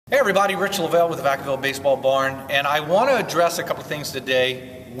Hey everybody, Rich Lovell with the Vacaville Baseball Barn, and I want to address a couple of things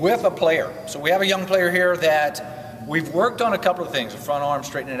today with a player. So we have a young player here that we've worked on a couple of things. The front arm,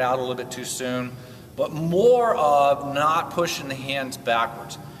 straightening it out a little bit too soon, but more of not pushing the hands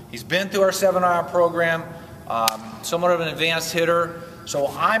backwards. He's been through our 7-hour program, somewhat of an advanced hitter, so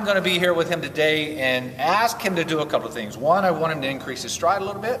I'm going to be here with him today and ask him to do a couple of things. One, I want him to increase his stride a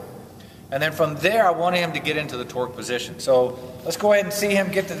little bit. And then from there, I want him to get into the torque position. So let's go ahead and see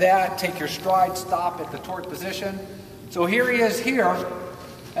him get to that. Take your stride, stop at the torque position. So here he is here.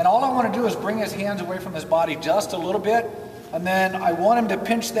 And all I want to do is bring his hands away from his body just a little bit. And then I want him to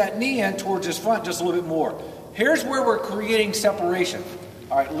pinch that knee in towards his front just a little bit more. Here's where we're creating separation.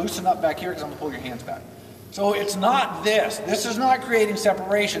 All right, loosen up back here because I'm going to pull your hands back. So it's not this. This is not creating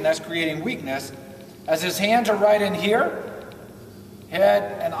separation. That's creating weakness. As his hands are right in here,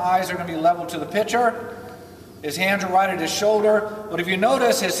 head and eyes are going to be level to the pitcher. His hands are right at his shoulder. But if you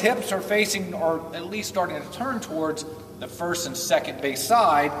notice, his hips are facing, or at least starting to turn towards the first and second base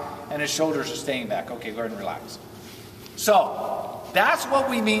side, and his shoulders are staying back. Okay, go ahead and relax. So that's what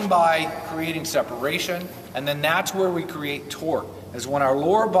we mean by creating separation, and then that's where we create torque, is when our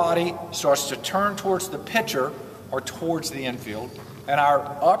lower body starts to turn towards the pitcher or towards the infield, and our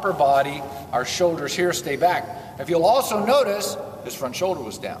upper body, our shoulders here, stay back. If you'll also notice, his front shoulder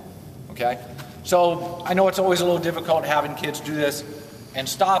was down, okay? So I know it's always a little difficult having kids do this and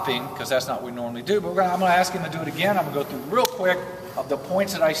stopping, because that's not what we normally do, but I'm going to ask him to do it again. I'm going to go through real quick of the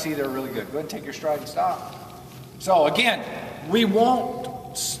points that I see that are really good. Go ahead and take your stride and stop. So again, we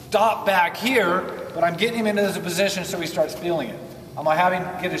won't stop back here, but I'm getting him into this position so he starts feeling it. I'm going to have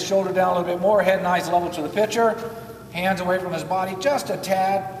him get his shoulder down a little bit more, head and eyes level to the pitcher, hands away from his body just a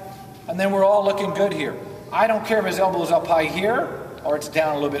tad, and then we're all looking good here. I don't care if his elbow's up high here or it's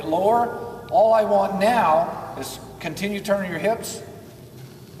down a little bit lower. All I want now is continue turning your hips,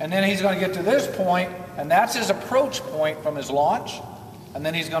 and then he's going to get to this point, and that's his approach point from his launch, and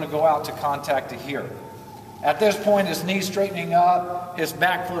then he's going to go out to contact to here. At this point, his knee's straightening up, his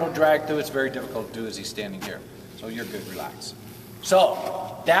back foot will drag through. It's very difficult to do as he's standing here. So you're good, relax.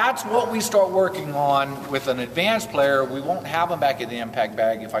 So that's what we start working on with an advanced player. We won't have him back at the impact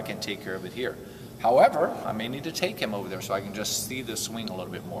bag if I can take care of it here. However, I may need to take him over there so I can just see the swing a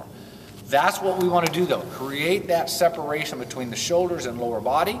little bit more. That's what we want to do though, create that separation between the shoulders and lower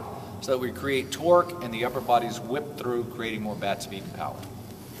body so that we create torque and the upper body's whip through, creating more bat speed and power.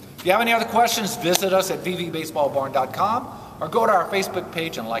 If you have any other questions, visit us at vvbaseballbarn.com or go to our Facebook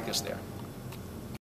page and like us there.